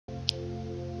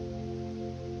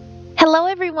Hello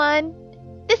everyone,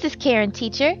 this is Karen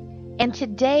Teacher, and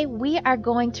today we are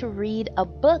going to read a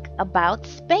book about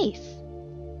space.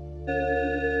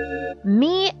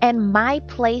 Me and My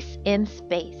Place in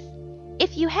Space.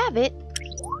 If you have it,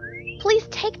 please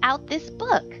take out this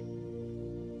book.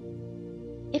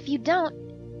 If you don't,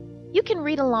 you can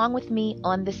read along with me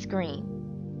on the screen.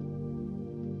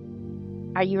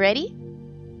 Are you ready?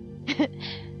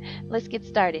 Let's get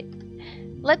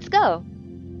started. Let's go.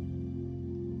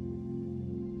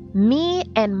 Me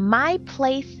and My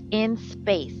Place in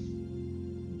Space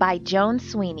by Joan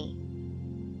Sweeney.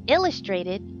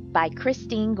 Illustrated by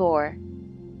Christine Gore.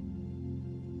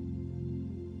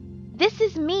 This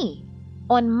is me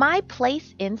on my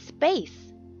place in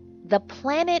space, the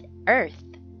planet Earth.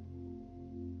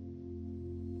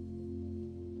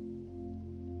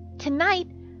 Tonight,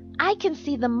 I can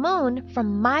see the moon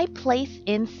from my place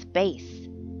in space.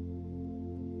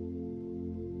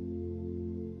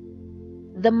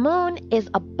 The moon is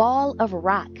a ball of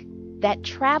rock that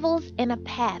travels in a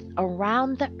path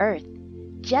around the Earth,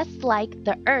 just like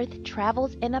the Earth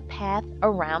travels in a path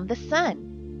around the sun.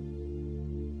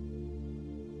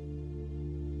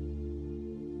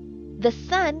 The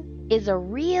sun is a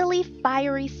really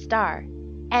fiery star,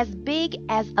 as big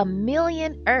as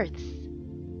 1,000,000 Earths.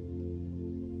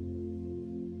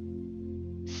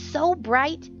 So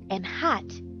bright and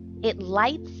hot, it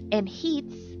lights and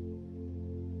heats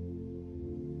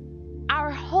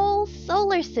our whole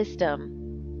solar system.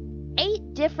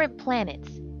 8 different planets,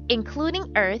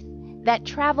 including Earth, that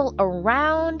travel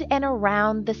around and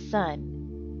around the sun.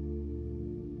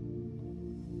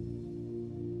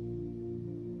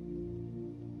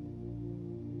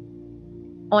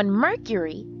 On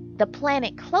Mercury, the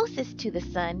planet closest to the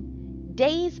sun,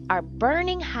 days are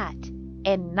burning hot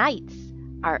and nights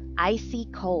are icy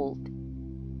cold.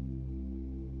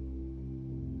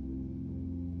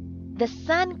 The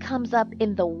sun comes up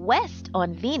in the west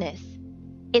on Venus.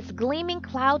 Its gleaming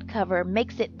cloud cover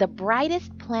makes it the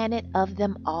brightest planet of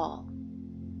them all.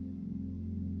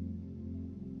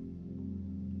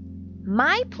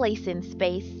 My place in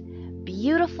space,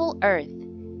 beautiful Earth,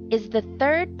 is the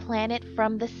 3rd planet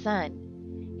from the sun,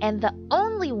 and the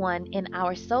only one in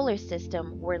our solar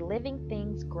system where living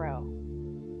things grow.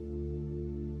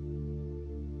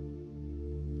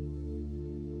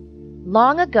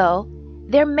 Long ago,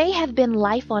 there may have been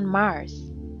life on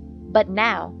Mars, but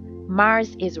now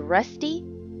Mars is rusty,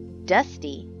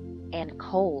 dusty, and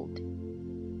cold.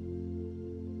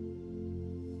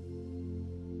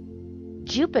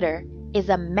 Jupiter is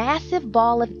a massive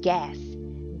ball of gas,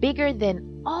 bigger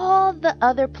than all the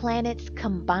other planets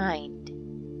combined.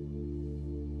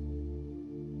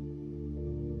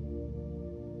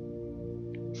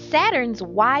 Saturn's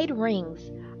wide rings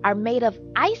are made of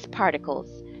ice particles,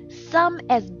 some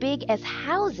as big as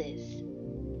houses.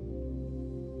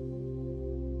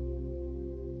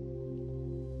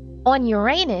 On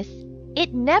Uranus,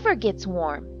 it never gets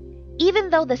warm, even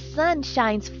though the sun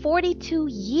shines 42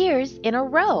 years in a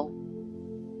row.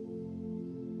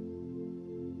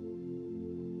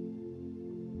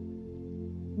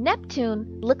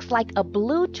 Neptune looks like a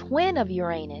blue twin of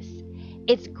Uranus.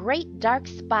 Its great dark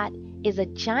spot is a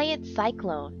giant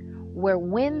cyclone where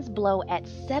winds blow at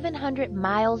 700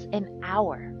 miles an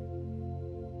hour.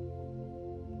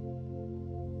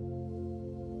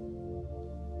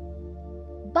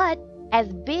 But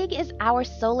as big as our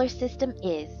solar system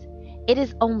is, it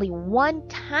is only one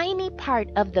tiny part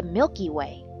of the Milky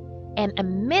Way, an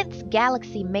immense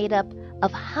galaxy made up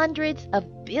of hundreds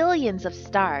of billions of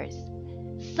stars,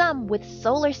 some with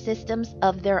solar systems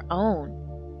of their own.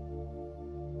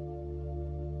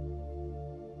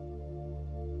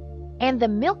 And the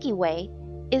Milky Way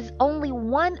is only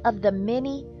one of the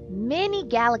many, many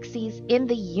galaxies in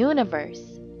the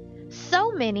universe.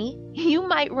 So many, you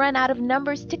might run out of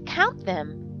numbers to count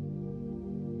them.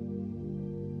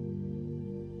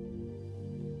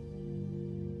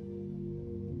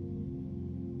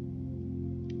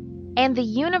 And the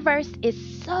universe is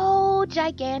so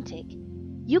gigantic,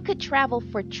 you could travel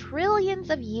for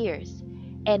trillions of years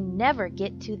and never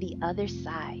get to the other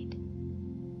side.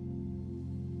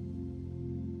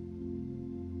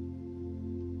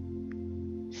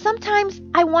 Sometimes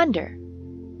I wonder,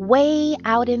 way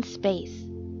out in space,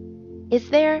 is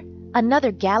there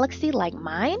another galaxy like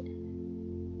mine?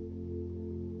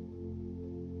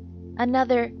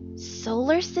 Another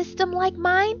solar system like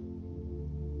mine?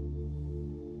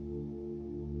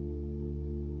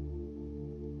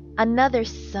 Another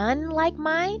sun like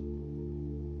mine?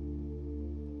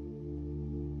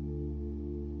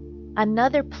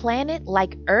 Another planet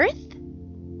like Earth?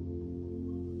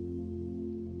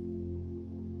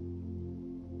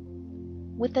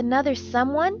 with another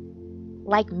someone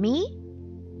like me?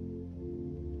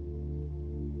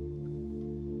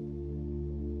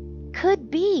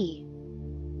 Could be.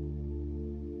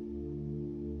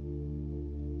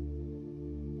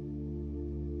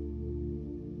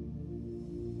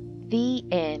 The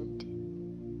end.